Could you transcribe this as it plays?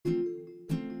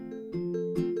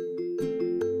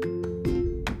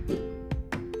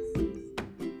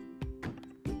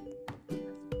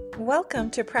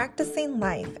Welcome to Practicing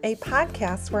Life, a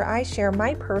podcast where I share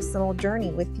my personal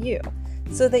journey with you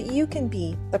so that you can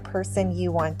be the person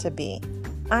you want to be.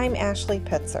 I'm Ashley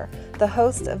Pitzer, the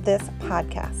host of this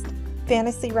podcast,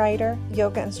 fantasy writer,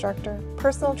 yoga instructor,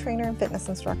 personal trainer and fitness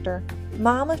instructor,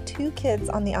 mom of 2 kids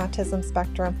on the autism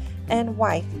spectrum, and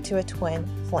wife to a twin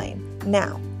flame.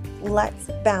 Now, let's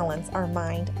balance our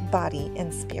mind, body,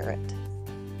 and spirit.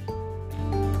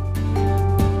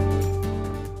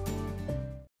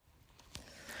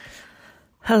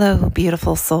 Hello,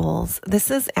 beautiful souls. This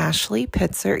is Ashley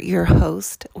Pitzer, your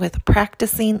host with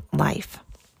Practicing Life.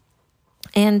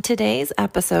 And today's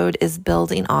episode is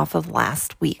building off of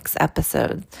last week's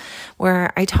episode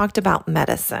where I talked about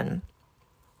medicine.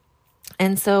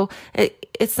 And so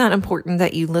it's not important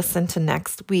that you listen to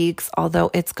next week's, although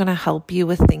it's going to help you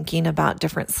with thinking about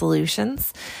different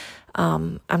solutions.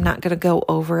 I'm not going to go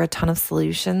over a ton of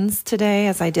solutions today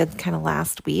as I did kind of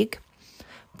last week.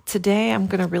 Today, I'm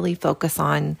going to really focus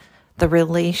on the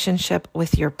relationship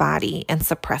with your body and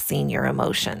suppressing your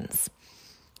emotions.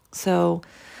 So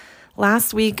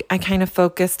last week, I kind of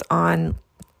focused on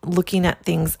looking at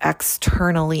things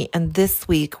externally, and this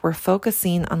week, we're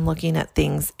focusing on looking at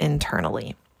things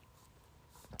internally.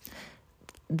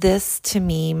 This, to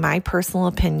me, my personal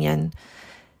opinion,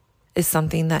 is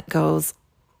something that goes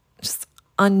just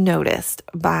unnoticed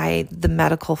by the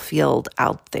medical field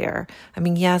out there. I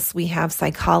mean, yes, we have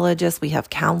psychologists, we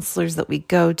have counselors that we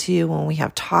go to when we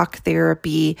have talk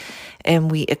therapy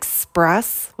and we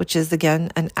express, which is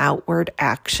again an outward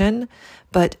action,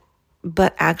 but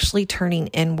actually turning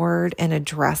inward and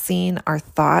addressing our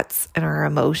thoughts and our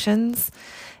emotions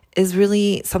is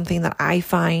really something that I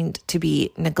find to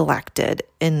be neglected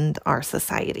in our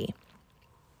society.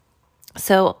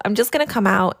 So I'm just going to come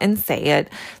out and say it.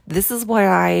 This is what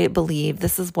I believe.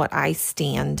 This is what I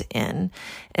stand in.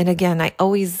 And again,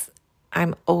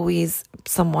 I'm always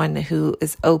someone who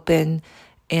is open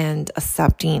and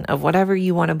accepting of whatever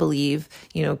you want to believe,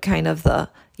 kind of the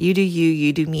you do you,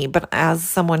 you do me. But as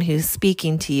someone who's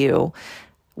speaking to you,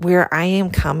 where I am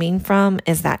coming from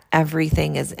is that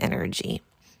everything is energy.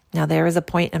 Now, there was a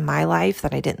point in my life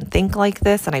that I didn't think like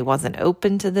this and I wasn't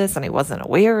open to this and I wasn't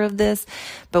aware of this.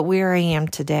 But where I am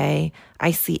today,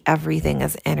 I see everything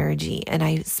as energy and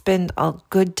I spend a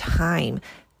good time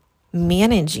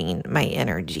managing my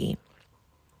energy.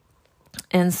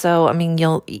 And so, I mean,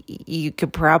 you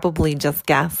could probably just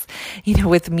guess,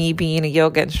 with me being a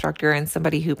yoga instructor and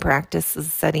somebody who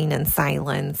practices sitting in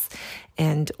silence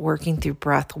and working through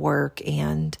breath work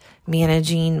and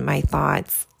managing my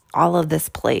thoughts, all of this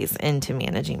plays into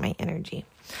managing my energy.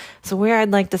 So where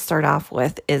I'd like to start off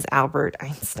with is Albert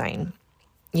Einstein.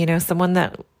 Someone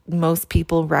that most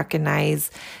people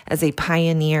recognize as a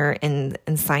pioneer in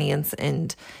science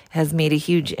and has made a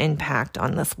huge impact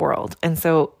on this world. And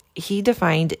so he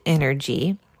defined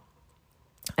energy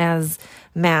as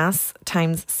mass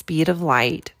times speed of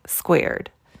light squared.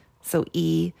 So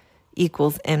E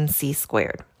equals mc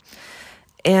squared.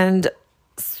 And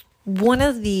one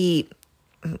of the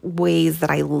ways that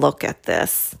I look at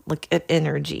this, look at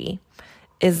energy,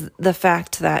 is the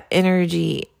fact that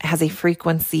energy has a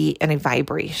frequency and a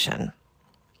vibration.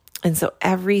 And so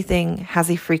everything has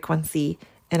a frequency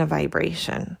and a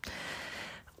vibration.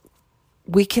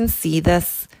 We can see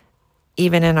this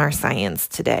even in our science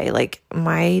today. Like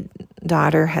my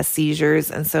daughter has seizures,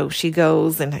 and so she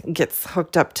goes and gets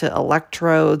hooked up to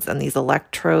electrodes, and these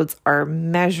electrodes are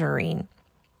measuring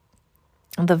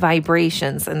the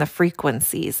vibrations and the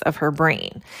frequencies of her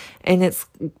brain. And it's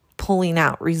pulling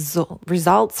out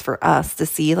results for us to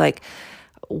see, like,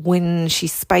 when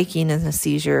she's spiking in a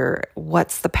seizure,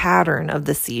 what's the pattern of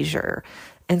the seizure?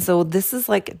 And so this is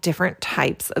like different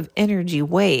types of energy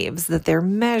waves that they're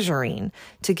measuring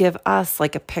to give us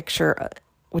like a picture,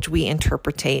 which we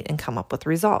interpretate and come up with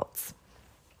results.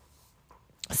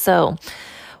 So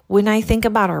when I think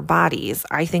about our bodies,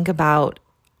 I think about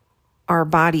our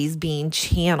bodies being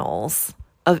channels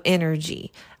of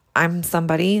energy. I'm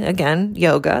somebody, again,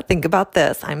 yoga, think about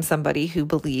this. I'm somebody who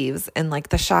believes in like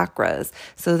the chakras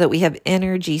so that we have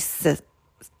energy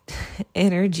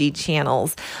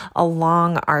channels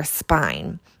along our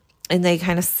spine, and they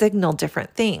kind of signal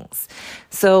different things.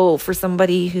 So for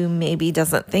somebody who maybe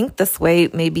doesn't think this way,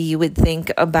 maybe you would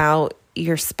think about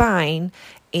your spine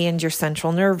and your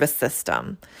central nervous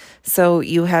system. So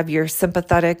you have your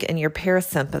sympathetic and your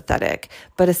parasympathetic,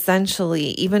 but essentially,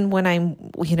 even when I'm,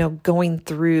 going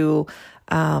through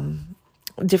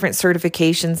different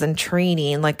certifications and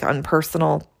training, like on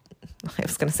personal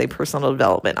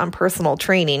development, on personal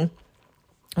training,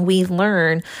 We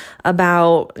learn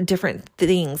about different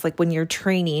things, like when you're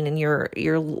training and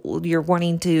you're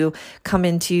wanting to come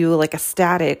into like a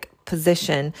static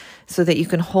position so that you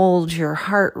can hold your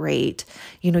heart rate.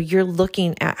 You're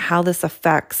looking at how this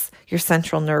affects your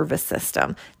central nervous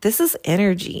system. This is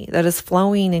energy that is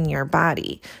flowing in your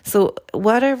body. So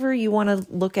whatever you want to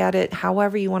look at it,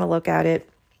 however you want to look at it,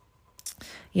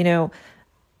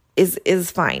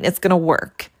 is fine. It's going to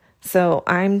work. So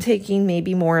I'm taking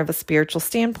maybe more of a spiritual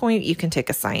standpoint. You can take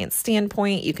a science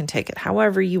standpoint. You can take it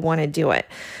however you want to do it.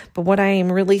 But what I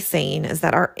am really saying is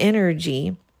that our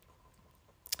energy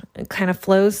kind of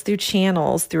flows through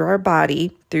channels, through our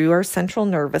body, through our central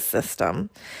nervous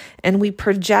system, and we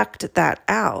project that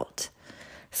out.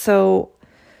 So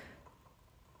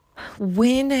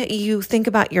when you think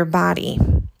about your body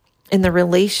and the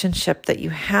relationship that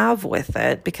you have with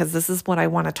it, because this is what I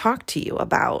want to talk to you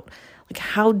about, like,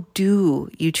 how do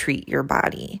you treat your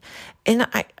body? And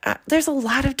there's a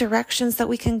lot of directions that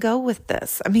we can go with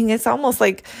this. I mean, it's almost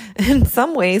like in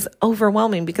some ways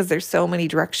overwhelming because there's so many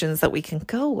directions that we can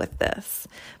go with this.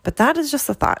 But that is just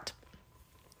a thought.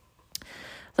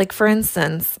 Like, for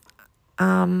instance,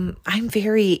 I'm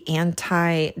very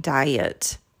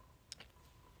anti-diet.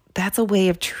 That's a way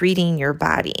of treating your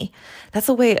body. That's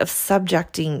a way of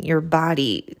subjecting your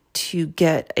body to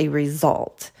get a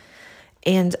result.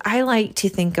 And I like to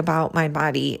think about my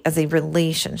body as a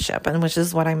relationship, and which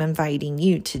is what I'm inviting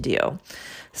you to do.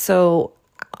 So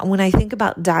when I think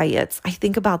about diets, I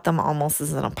think about them almost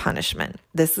as a punishment.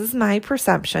 This is my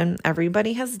perception.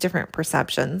 Everybody has different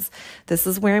perceptions. This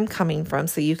is where I'm coming from,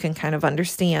 so you can kind of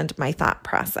understand my thought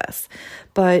process.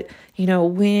 But,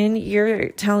 when you're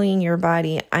telling your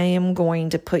body, I am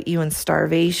going to put you in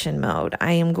starvation mode,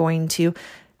 I am going to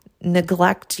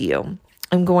neglect you,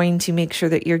 I'm going to make sure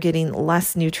that you're getting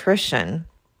less nutrition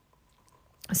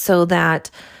so that,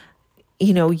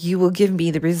 you will give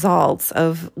me the results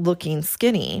of looking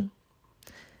skinny.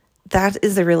 That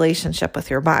is a relationship with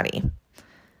your body.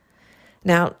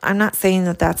 Now, I'm not saying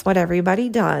that that's what everybody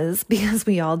does, because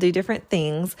we all do different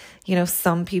things.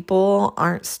 Some people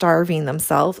aren't starving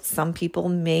themselves. Some people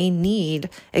may need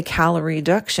a calorie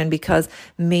reduction because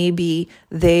maybe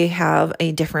they have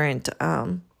a different,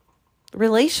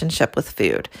 relationship with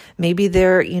food. Maybe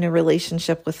their,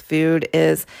 relationship with food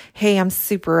is, hey, I'm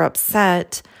super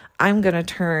upset, I'm going to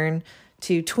turn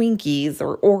to Twinkies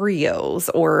or Oreos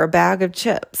or a bag of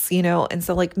chips, and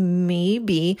so like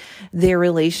maybe their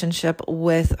relationship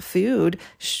with food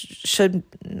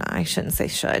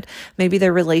maybe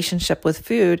their relationship with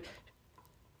food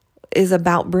is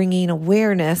about bringing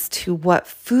awareness to what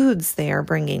foods they are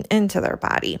bringing into their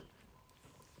body.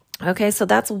 Okay, so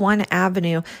that's one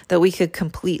avenue that we could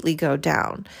completely go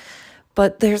down.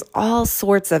 But there's all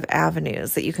sorts of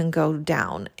avenues that you can go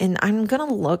down. And I'm going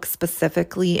to look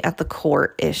specifically at the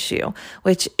core issue,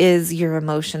 which is your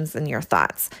emotions and your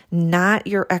thoughts, not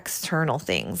your external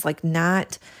things, like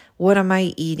not what am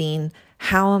I eating?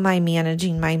 How am I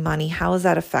managing my money? How is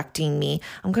that affecting me?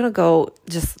 I'm going to go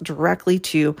just directly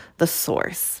to the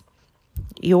source,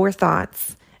 your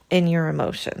thoughts and your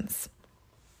emotions.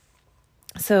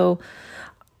 So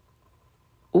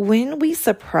when we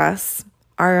suppress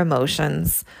our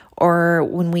emotions or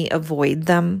when we avoid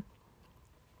them,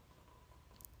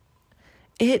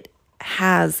 it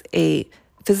has a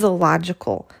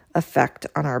physiological effect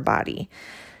on our body.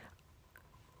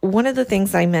 One of the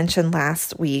things I mentioned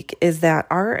last week is that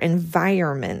our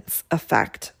environments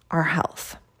affect our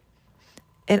health.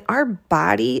 And our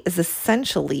body is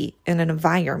essentially an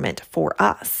environment for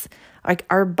us. Like,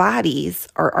 our bodies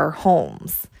are our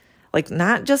homes, like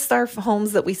not just our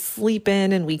homes that we sleep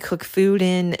in and we cook food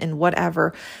in and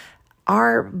whatever.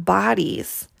 Our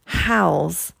bodies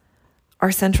house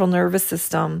our central nervous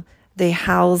system. They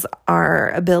house our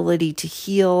ability to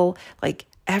heal. Like,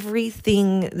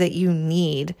 everything that you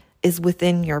need is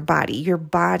within your body. Your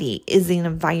body is an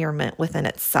environment within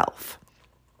itself.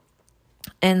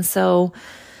 And so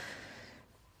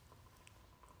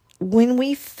when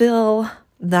we fill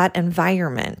that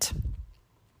environment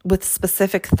with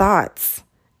specific thoughts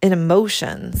and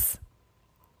emotions,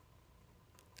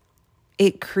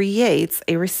 it creates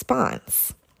a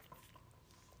response.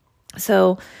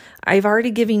 So I've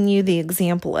already given you the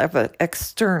example of an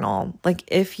external, like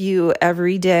if you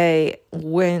every day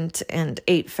went and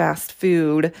ate fast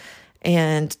food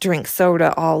and drank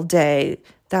soda all day,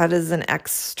 that is an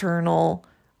external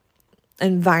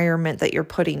environment that you're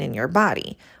putting in your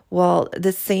body. Well,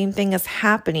 the same thing is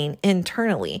happening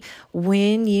internally.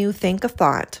 When you think a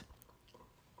thought,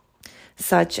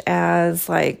 such as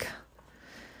like,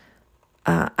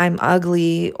 I'm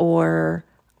ugly, or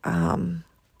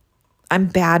I'm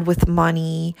bad with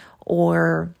money,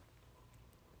 or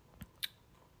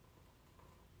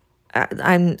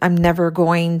I'm never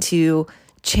going to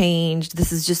change.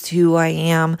 This is just who I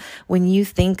am. When you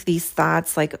think these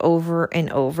thoughts like over and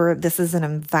over, this is an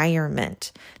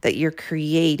environment that you're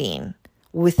creating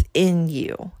within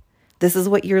you. This is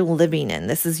what you're living in.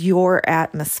 This is your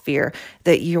atmosphere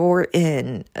that you're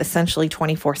in essentially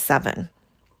 24/7.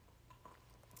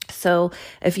 So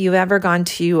if you've ever gone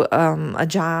to a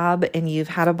job and you've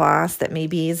had a boss that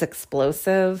maybe is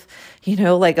explosive,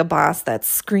 like a boss that's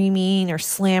screaming or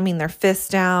slamming their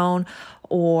fist down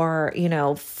or,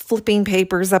 flipping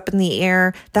papers up in the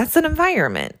air, that's an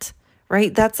environment,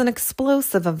 right? That's an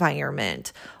explosive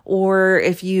environment. Or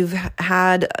if you've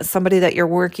had somebody that you're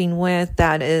working with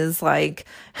that is like,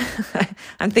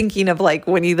 I'm thinking of like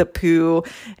Winnie the Pooh,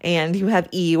 and you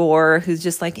have Eeyore who's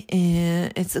just like,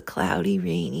 it's a cloudy,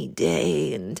 rainy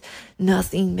day and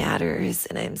nothing matters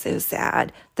and I'm so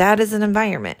sad. That is an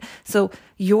environment. So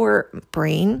your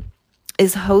brain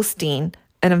is hosting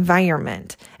an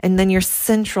environment, and then your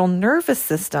central nervous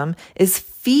system is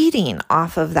feeding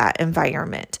off of that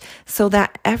environment, so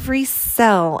that every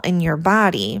cell in your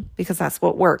body, because that's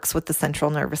what works with the central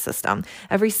nervous system,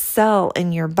 every cell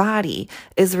in your body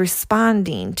is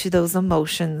responding to those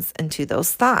emotions and to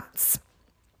those thoughts.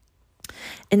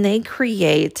 And they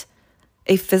create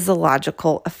a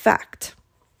physiological effect.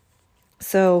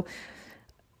 So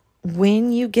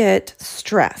when you get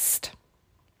stressed,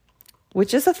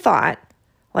 which is a thought,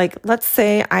 like, let's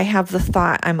say I have the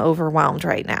thought I'm overwhelmed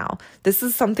right now. This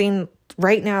is something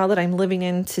right now that I'm living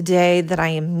in today that I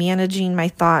am managing my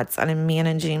thoughts and I'm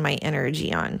managing my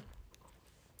energy on.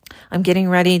 I'm getting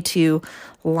ready to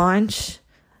launch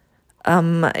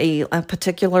a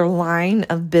particular line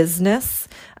of business.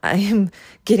 I'm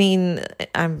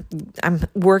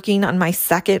working on my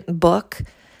second book.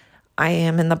 I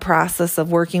am in the process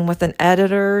of working with an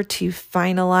editor to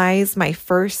finalize my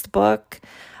first book.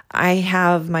 I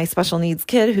have my special needs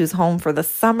kid who's home for the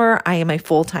summer. I am a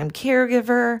full-time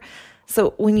caregiver.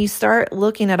 So when you start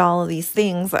looking at all of these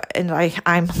things, and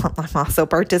I'm also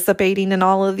participating in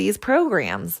all of these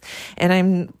programs, and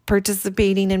I'm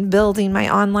participating in building my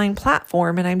online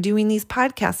platform, and I'm doing these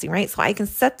podcasting, right? So I can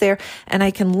sit there and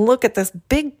I can look at this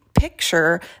big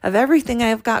picture of everything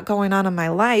I've got going on in my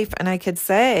life, and I could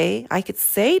say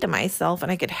to myself,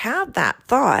 and I could have that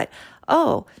thought,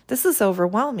 oh, this is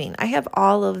overwhelming. I have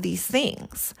all of these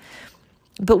things.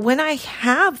 But when I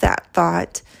have that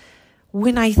thought,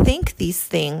 when I think these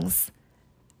things,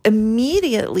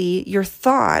 immediately your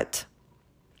thought,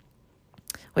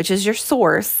 which is your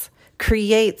source,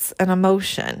 creates an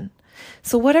emotion.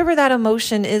 So whatever that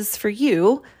emotion is for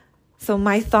you, so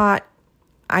my thought,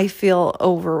 I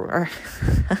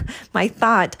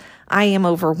am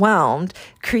overwhelmed,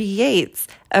 creates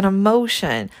an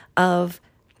emotion of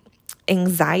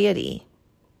anxiety.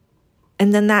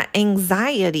 And then that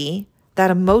anxiety,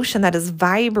 that emotion that is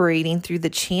vibrating through the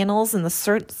channels in the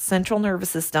central nervous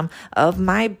system of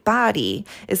my body,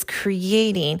 is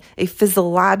creating a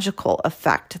physiological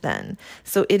effect then.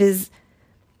 So it is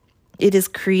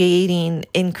creating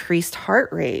increased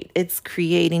heart rate. It's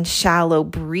creating shallow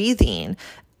breathing.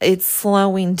 It's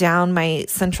slowing down my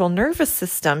central nervous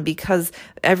system because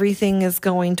everything is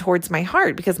going towards my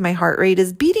heart, because my heart rate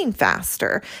is beating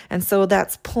faster. And so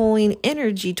that's pulling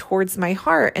energy towards my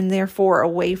heart and therefore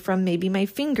away from maybe my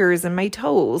fingers and my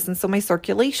toes. And so my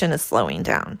circulation is slowing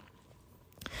down.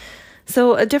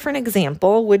 So a different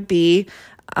example would be,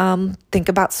 think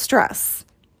about stress.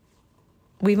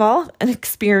 We've all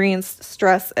experienced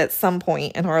stress at some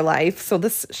point in our life, so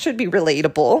this should be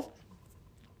relatable.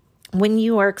 When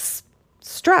you are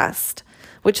stressed,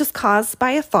 which is caused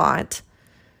by a thought,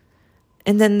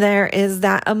 and then there is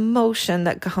that emotion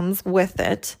that comes with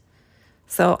it.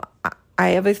 So I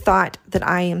have a thought that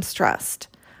I am stressed.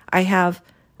 I have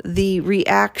the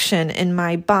reaction in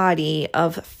my body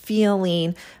of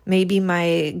feeling maybe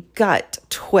my gut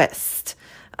twist,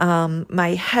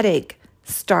 my headache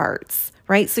starts,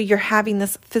 right? So you're having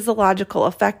this physiological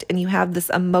effect, and you have this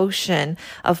emotion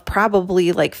of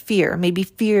probably like fear, maybe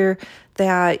fear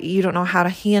that you don't know how to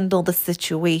handle the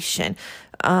situation,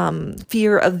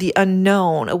 fear of the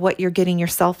unknown, of what you're getting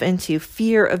yourself into,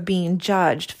 fear of being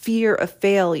judged, fear of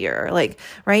failure,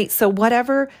 right? So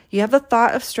whatever, you have the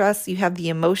thought of stress, you have the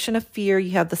emotion of fear,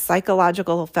 you have the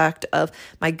psychological effect of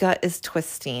my gut is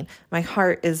twisting, my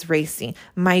heart is racing,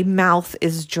 my mouth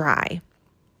is dry.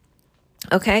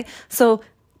 Okay, so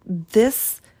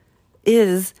this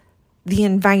is the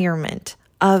environment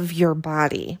of your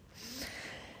body.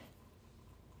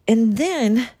 And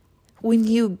then when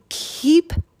you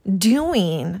keep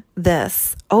doing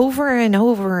this over and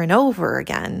over and over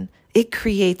again, it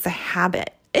creates a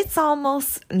habit. It's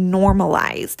almost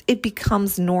normalized. It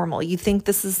becomes normal. You think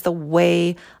this is the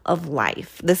way of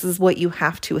life. This is what you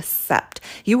have to accept.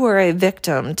 You are a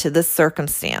victim to this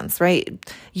circumstance,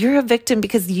 right? You're a victim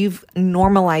because you've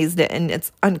normalized it and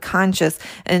it's unconscious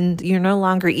and you're no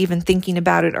longer even thinking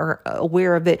about it or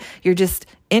aware of it. You're just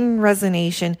in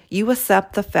resignation. You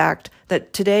accept the fact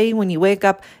that today when you wake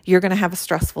up, you're going to have a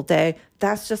stressful day.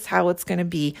 That's just how it's going to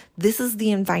be. This is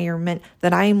the environment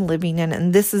that I'm living in,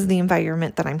 and this is the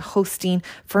environment that I'm hosting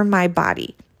for my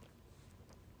body.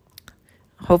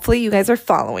 Hopefully you guys are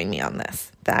following me on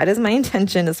this. That is my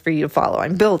intention, is for you to follow.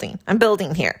 I'm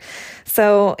building here.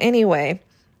 So anyway,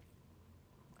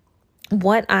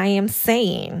 what I am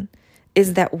saying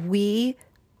is that we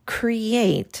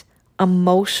create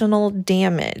emotional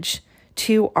damage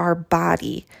to our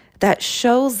body that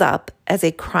shows up as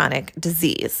a chronic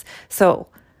disease. So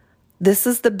this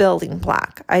is the building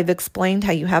block. I've explained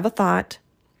how you have a thought.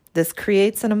 This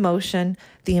creates an emotion.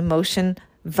 The emotion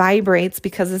vibrates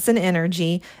because it's an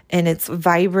energy, and it's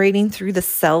vibrating through the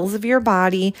cells of your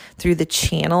body, through the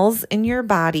channels in your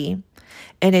body.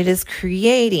 And it is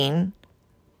creating,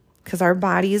 because our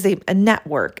body is a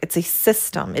network, it's a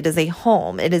system, it is a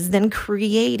home. It is then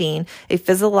creating a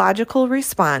physiological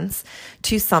response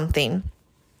to something.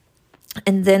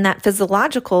 And then that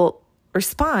physiological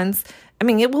response,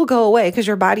 it will go away because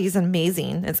your body is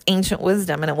amazing. It's ancient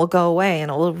wisdom, and it will go away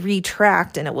and it will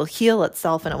retract and it will heal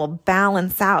itself and it will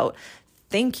balance out.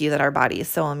 Thank you that our body is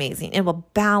so amazing. It will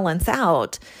balance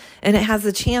out and it has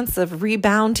a chance of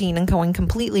rebounding and going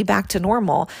completely back to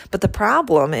normal. But the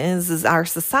problem is our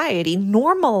society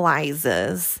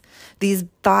normalizes these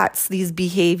thoughts, these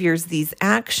behaviors, these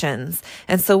actions.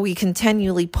 And so we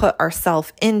continually put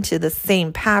ourselves into the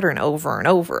same pattern over and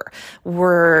over.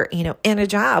 We're, in a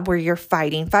job where you're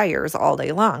fighting fires all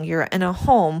day long. You're in a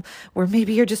home where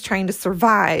maybe you're just trying to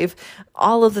survive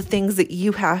all of the things that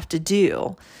you have to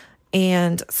do.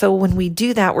 And so when we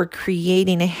do that, we're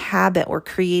creating a habit, we're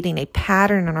creating a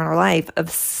pattern in our life of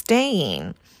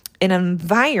staying in an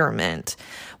environment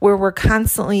where we're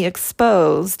constantly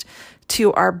exposed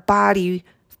to our body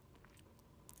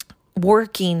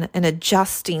working and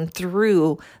adjusting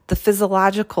through the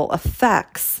physiological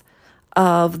effects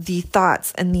of the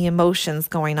thoughts and the emotions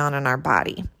going on in our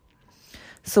body.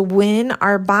 So when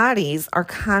our bodies are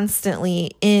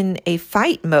constantly in a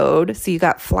fight mode, so you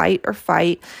got flight or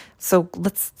fight. So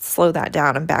let's slow that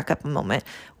down and back up a moment.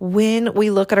 When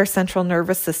we look at our central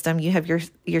nervous system, you have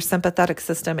your sympathetic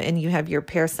system and you have your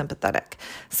parasympathetic.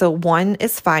 So one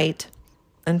is fight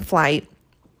and flight.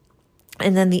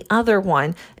 And then the other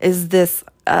one is this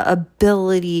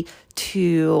ability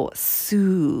to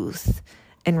soothe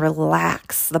and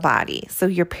relax the body. So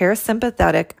your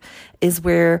parasympathetic is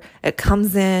where it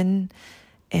comes in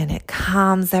and it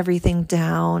calms everything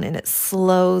down and it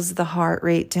slows the heart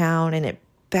rate down and it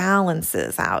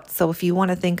balances out. So if you want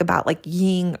to think about like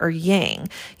yin or yang,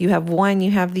 you have one,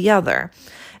 you have the other,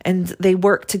 and they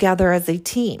work together as a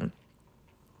team.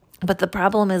 But the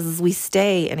problem is we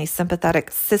stay in a sympathetic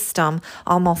system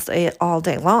almost all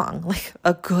day long, like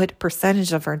a good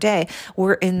percentage of our day.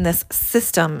 We're in this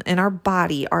system in our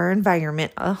body, our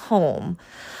environment, a home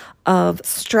of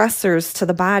stressors to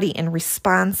the body and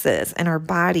responses. And our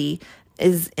body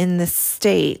is in this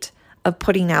state of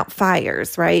putting out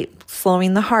fires, right?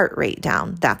 Slowing the heart rate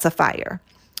down. That's a fire.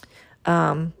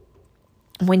 When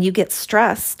you get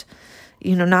stressed,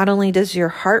 not only does your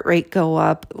heart rate go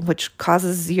up, which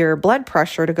causes your blood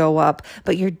pressure to go up,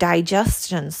 but your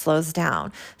digestion slows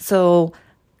down. So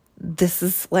this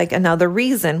is like another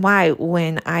reason why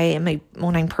when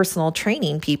I'm personal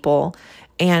training people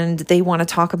and they want to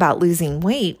talk about losing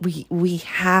weight, we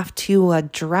have to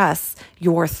address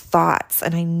your thoughts.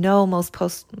 And I know most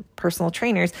personal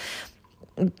trainers,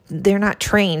 they're not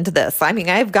trained this.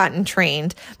 I've gotten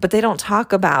trained, but they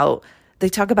talk about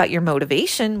your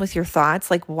motivation with your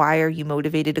thoughts, like why are you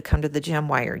motivated to come to the gym?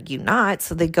 Why are you not?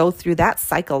 So they go through that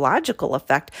psychological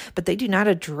effect, but they do not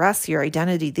address your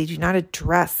identity. They do not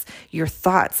address your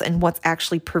thoughts and what's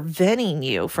actually preventing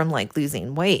you from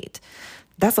losing weight.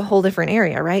 That's a whole different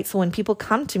area, right? So when people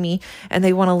come to me and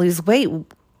they want to lose weight,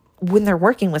 when they're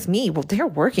working with me, well, they're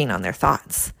working on their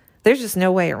thoughts. There's just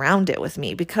no way around it with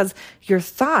me because your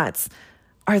thoughts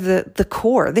are the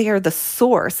core. They are the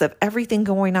source of everything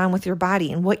going on with your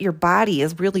body and what your body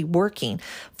is really working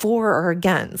for or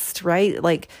against, right?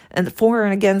 And for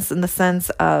and against in the sense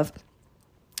of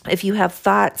if you have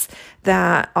thoughts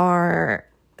that are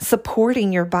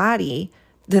supporting your body,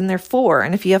 then they're for.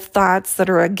 And if you have thoughts that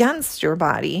are against your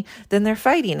body, then they're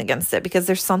fighting against it, because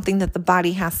there's something that the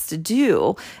body has to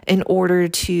do in order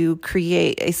to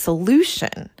create a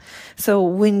solution. So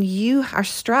when you are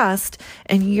stressed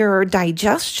and your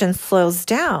digestion slows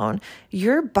down,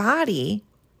 your body,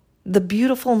 the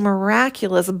beautiful,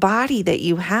 miraculous body that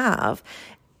you have,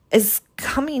 is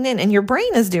coming in, and your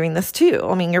brain is doing this too.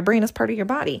 I mean, your brain is part of your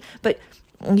body, but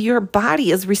your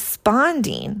body is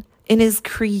responding and is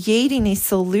creating a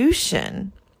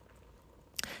solution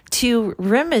to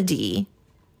remedy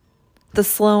the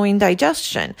slowing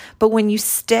digestion. But when you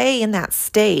stay in that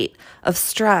state of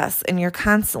stress and you're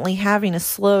constantly having a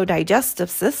slow digestive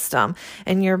system,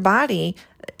 and your body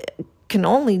can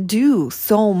only do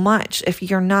so much if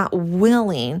you're not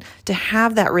willing to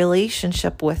have that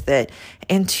relationship with it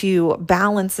and to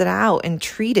balance it out and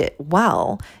treat it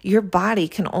well, your body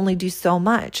can only do so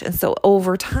much. And so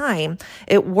over time,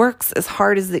 it works as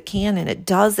hard as it can, and it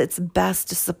does its best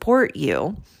to support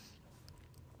you.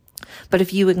 But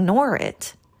if you ignore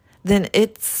it, then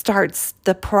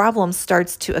the problem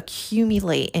starts to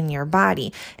accumulate in your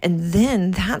body. And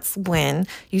then that's when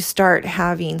you start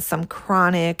having some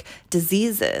chronic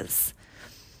diseases.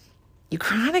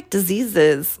 Chronic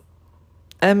diseases,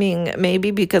 I mean, maybe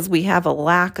because we have a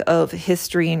lack of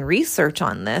history and research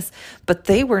on this, but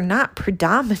they were not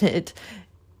predominant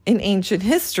in ancient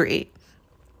history.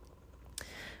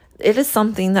 It is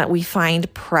something that we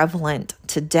find prevalent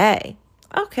today.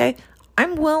 Okay,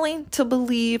 I'm willing to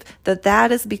believe that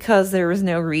that is because there was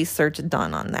no research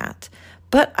done on that.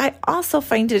 But I also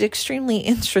find it extremely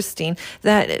interesting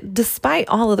that despite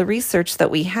all of the research that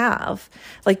we have,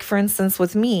 like for instance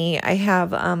with me, I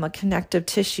have a connective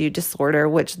tissue disorder,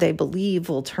 which they believe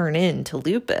will turn into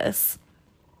lupus.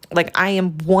 Like I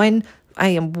am one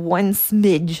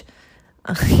smidge.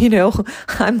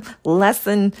 I'm less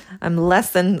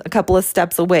than a couple of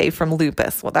steps away from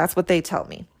lupus. Well, that's what they tell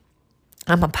me.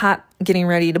 I'm a pot getting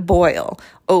ready to boil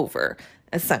over,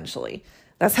 essentially.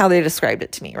 That's how they described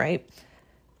it to me, right?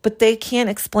 But they can't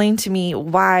explain to me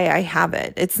why I have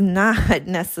it. It's not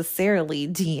necessarily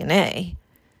DNA.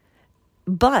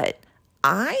 But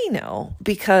I know,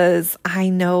 because I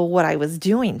know what I was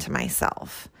doing to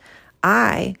myself.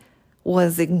 I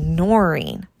was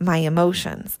ignoring my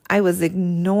emotions. I was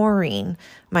ignoring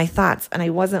my thoughts, and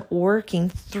I wasn't working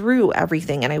through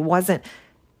everything, and I wasn't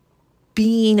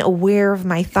being aware of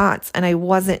my thoughts, and I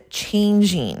wasn't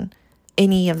changing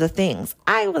any of the things.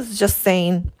 I was just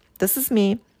saying, this is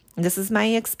me, this is my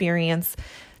experience,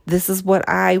 this is what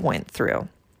I went through.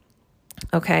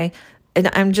 Okay?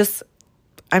 And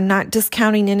I'm not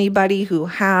discounting anybody who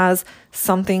has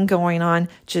something going on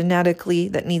genetically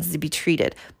that needs to be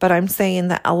treated, but I'm saying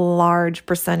that a large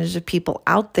percentage of people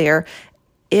out there,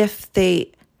 if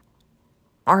they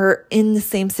are in the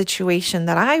same situation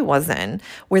that I was in,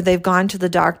 where they've gone to the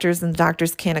doctors and the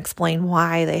doctors can't explain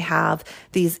why they have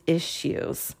these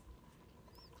issues.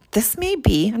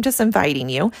 I'm just inviting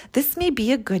you, this may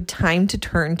be a good time to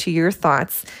turn to your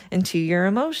thoughts and to your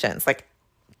emotions. Like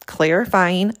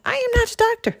clarifying, I am not a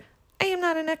doctor. I am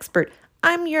not an expert.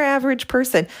 I'm your average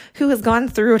person who has gone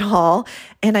through it all,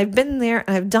 and I've been there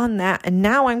and I've done that, and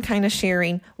now I'm kind of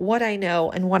sharing what I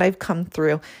know and what I've come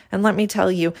through. And let me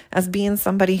tell you, as being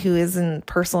somebody who is in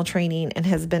personal training and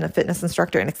has been a fitness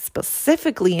instructor and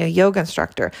specifically a yoga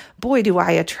instructor, boy, do I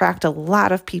attract a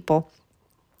lot of people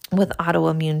with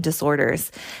autoimmune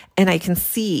disorders. And I can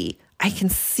see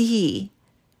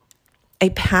a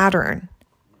pattern.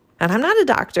 And I'm not a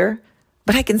doctor,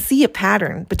 but I can see a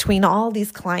pattern between all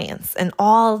these clients and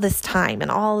all this time and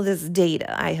all this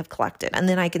data I have collected. And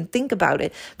then I can think about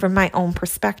it from my own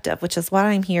perspective, which is what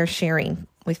I'm here sharing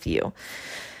with you.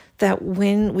 That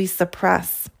when we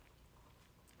suppress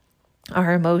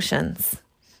our emotions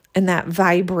and that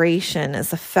vibration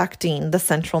is affecting the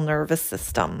central nervous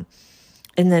system,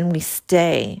 and then we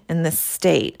stay in this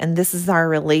state, and this is our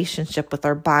relationship with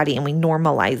our body, and we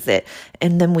normalize it.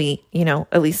 And then we,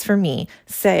 at least for me,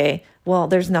 say, well,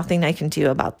 there's nothing I can do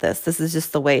about this. This is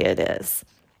just the way it is.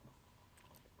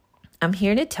 I'm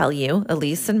here to tell you, at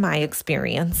least in my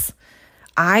experience,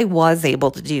 I was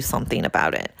able to do something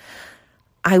about it.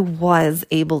 I was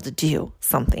able to do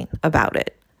something about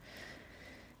it.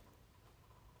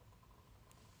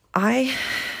 I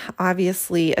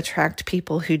obviously attract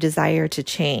people who desire to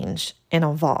change and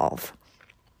evolve.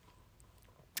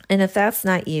 And if that's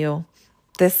not you,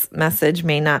 this message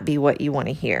may not be what you want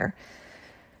to hear.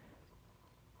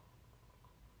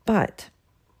 But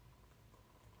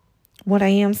what I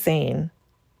am saying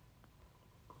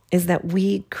is that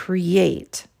we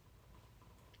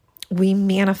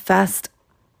manifest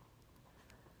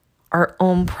our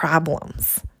own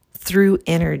problems through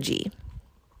energy,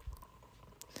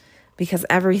 because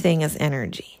everything is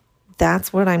energy.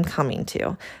 That's what I'm coming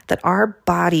to, that our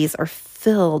bodies are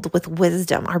filled with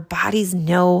wisdom. Our bodies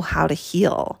know how to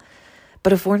heal.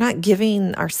 But if we're not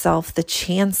giving ourselves the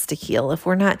chance to heal, if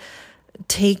we're not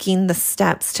taking the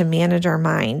steps to manage our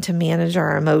mind, to manage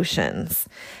our emotions,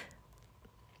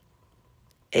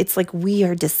 it's like we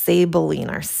are disabling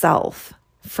ourselves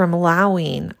from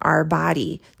allowing our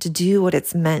body to do what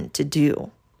it's meant to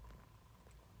do.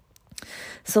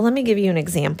 So let me give you an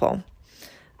example.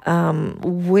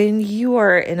 When you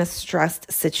are in a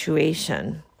stressed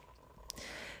situation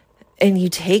and you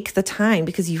take the time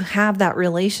because you have that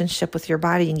relationship with your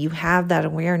body and you have that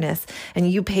awareness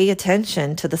and you pay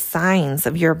attention to the signs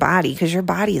of your body, because your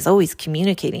body is always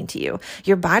communicating to you.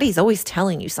 Your body is always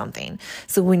telling you something.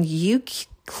 So when you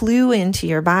clue into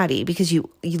your body, because you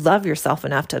love yourself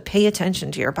enough to pay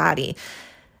attention to your body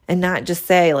and not just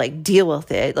say like, deal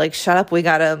with it, like, shut up, we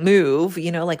gotta move,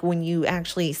 like when you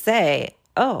actually say,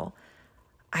 oh,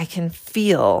 I can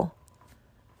feel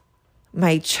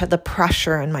the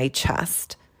pressure in my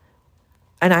chest,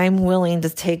 and I'm willing to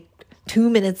take 2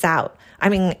 minutes out. I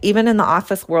mean, even in the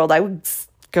office world, I would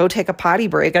go take a potty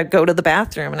break. I'd go to the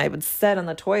bathroom and I would sit on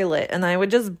the toilet and I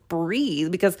would just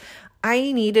breathe because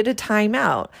I needed a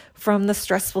timeout from the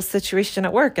stressful situation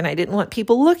at work, and I didn't want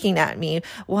people looking at me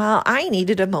while I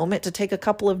needed a moment to take a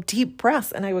couple of deep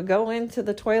breaths. And I would go into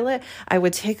the toilet, I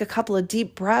would take a couple of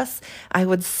deep breaths, I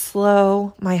would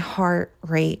slow my heart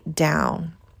rate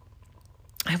down.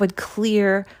 I would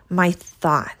clear my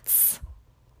thoughts.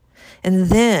 And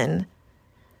then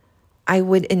I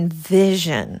would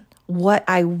envision what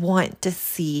I want to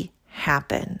see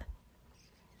happen.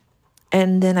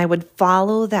 And then I would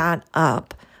follow that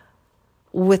up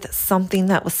with something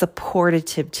that was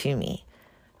supportive to me.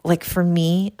 Like for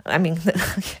me, I mean,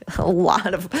 a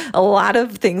lot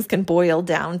of things can boil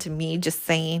down to me just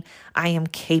saying, I am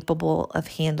capable of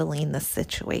handling this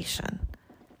situation.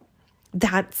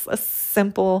 That's a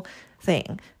simple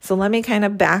thing. So let me kind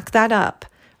of back that up,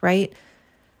 right?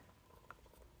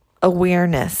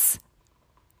 Awareness,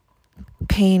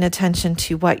 paying attention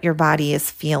to what your body is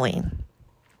feeling.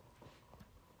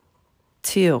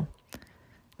 2,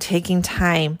 taking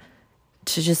time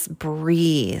to just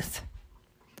breathe.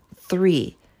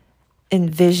 3,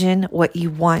 envision what you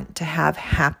want to have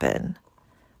happen.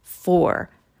 4,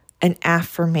 an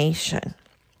affirmation,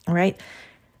 right?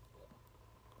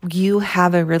 You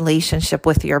have a relationship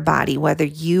with your body, whether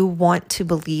you want to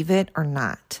believe it or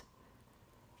not.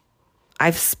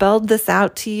 I've spelled this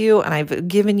out to you, and I've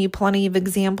given you plenty of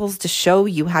examples to show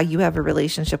you how you have a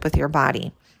relationship with your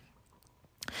body.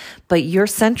 But your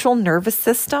central nervous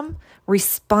system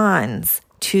responds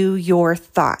to your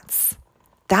thoughts.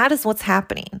 That is what's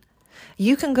happening.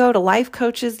 You can go to life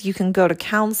coaches, you can go to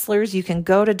counselors, you can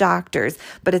go to doctors,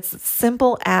 but it's as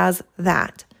simple as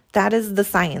that. That is the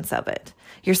science of it.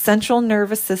 Your central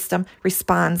nervous system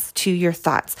responds to your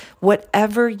thoughts.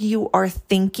 Whatever you are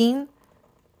thinking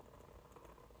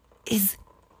is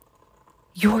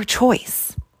your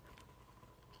choice.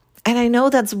 And I know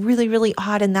that's really, really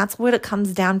odd. And that's what it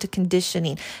comes down to,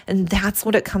 conditioning. And that's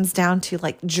what it comes down to,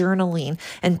 like journaling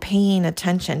and paying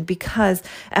attention. Because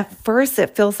at first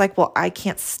it feels like, well, I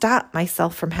can't stop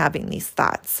myself from having these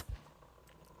thoughts.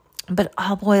 But it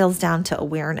all boils down to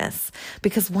awareness.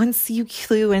 Because once you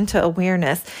clue into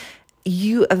awareness,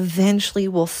 you eventually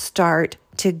will start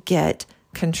to get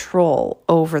control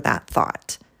over that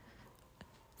thought.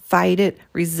 Fight it,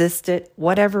 resist it,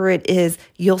 whatever it is,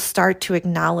 you'll start to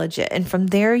acknowledge it. And from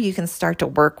there, you can start to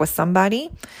work with somebody.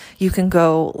 You can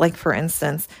go, like for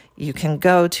instance, you can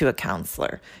go to a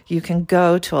counselor. You can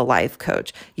go to a life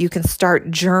coach. You can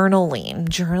start journaling.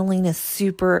 Journaling is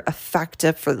super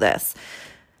effective for this.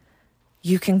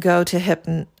 You can go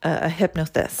to a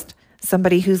hypnotist,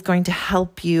 somebody who's going to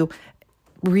help you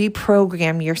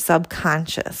reprogram your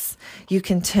subconscious. You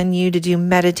continue to do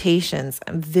meditations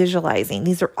and visualizing.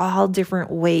 These are all different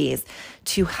ways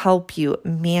to help you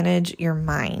manage your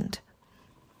mind.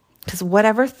 Because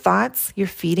whatever thoughts you're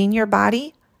feeding your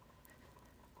body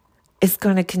is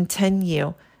going to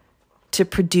continue to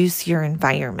produce your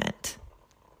environment.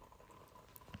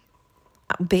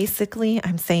 Basically,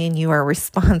 I'm saying you are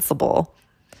responsible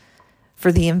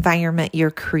for the environment you're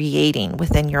creating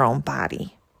within your own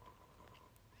body.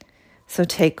 So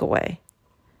takeaway,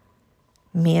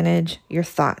 manage your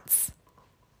thoughts.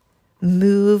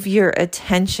 Move your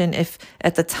attention if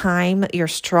at the time you're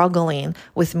struggling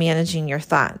with managing your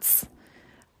thoughts.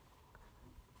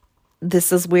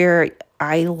 This is where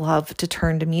I love to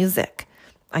turn to music.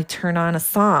 I turn on a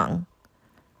song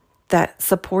that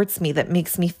supports me, that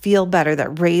makes me feel better,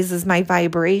 that raises my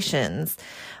vibrations.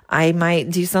 I might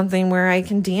do something where I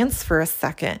can dance for a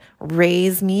second,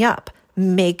 raise me up,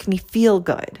 make me feel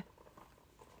good,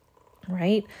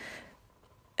 right?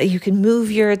 You can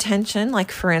move your attention.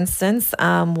 Like for instance,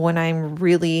 when I'm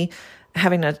really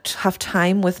having a tough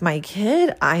time with my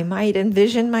kid, I might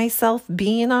envision myself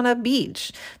being on a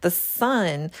beach, the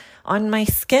sun on my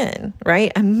skin,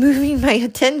 right? I'm moving my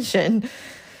attention,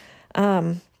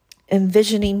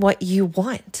 envisioning what you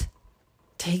want,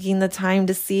 taking the time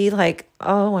to see like,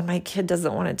 oh, when my kid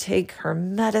doesn't want to take her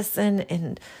medicine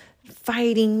and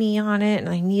fighting me on it, and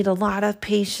I need a lot of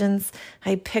patience.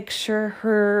 I picture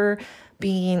her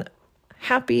being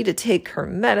happy to take her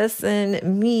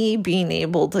medicine, me being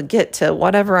able to get to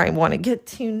whatever I want to get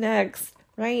to next,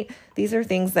 right? These are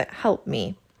things that help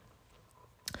me.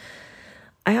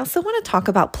 I also want to talk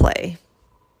about play.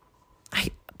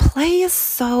 Play is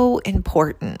so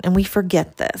important, and we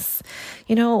forget this.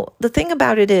 You know, the thing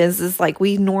about it is like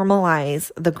we normalize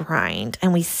the grind,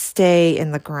 and we stay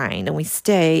in the grind, and we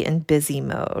stay in busy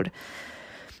mode.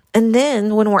 And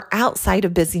then when we're outside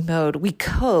of busy mode, we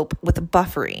cope with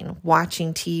buffering,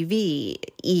 watching TV,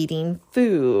 eating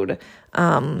food,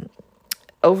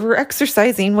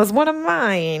 over-exercising was one of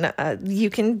mine. You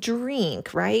can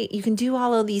drink, right? You can do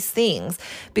all of these things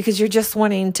because you're just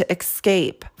wanting to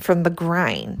escape from the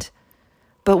grind.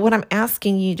 But what I'm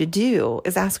asking you to do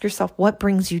is ask yourself, what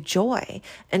brings you joy?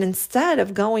 And instead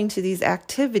of going to these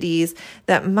activities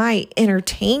that might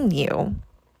entertain you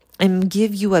and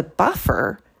give you a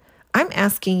buffer, I'm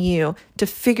asking you to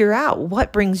figure out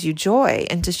what brings you joy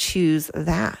and to choose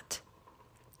that.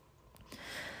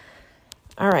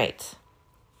 All right.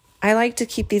 I like to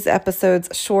keep these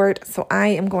episodes short, so I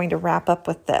am going to wrap up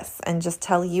with this and just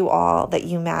tell you all that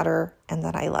you matter and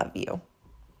that I love you.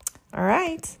 All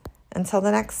right. Until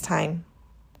the next time.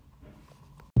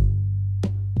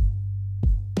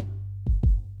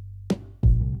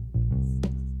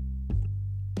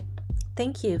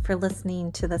 Thank you for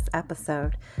listening to this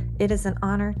episode. It is an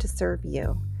honor to serve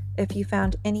you. If you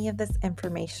found any of this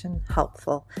information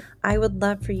helpful, I would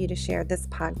love for you to share this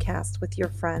podcast with your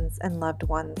friends and loved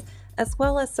ones, as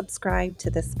well as subscribe to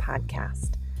this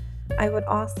podcast. I would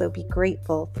also be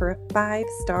grateful for a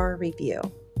 5-star review.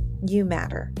 You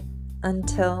matter.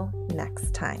 Until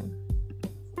next time.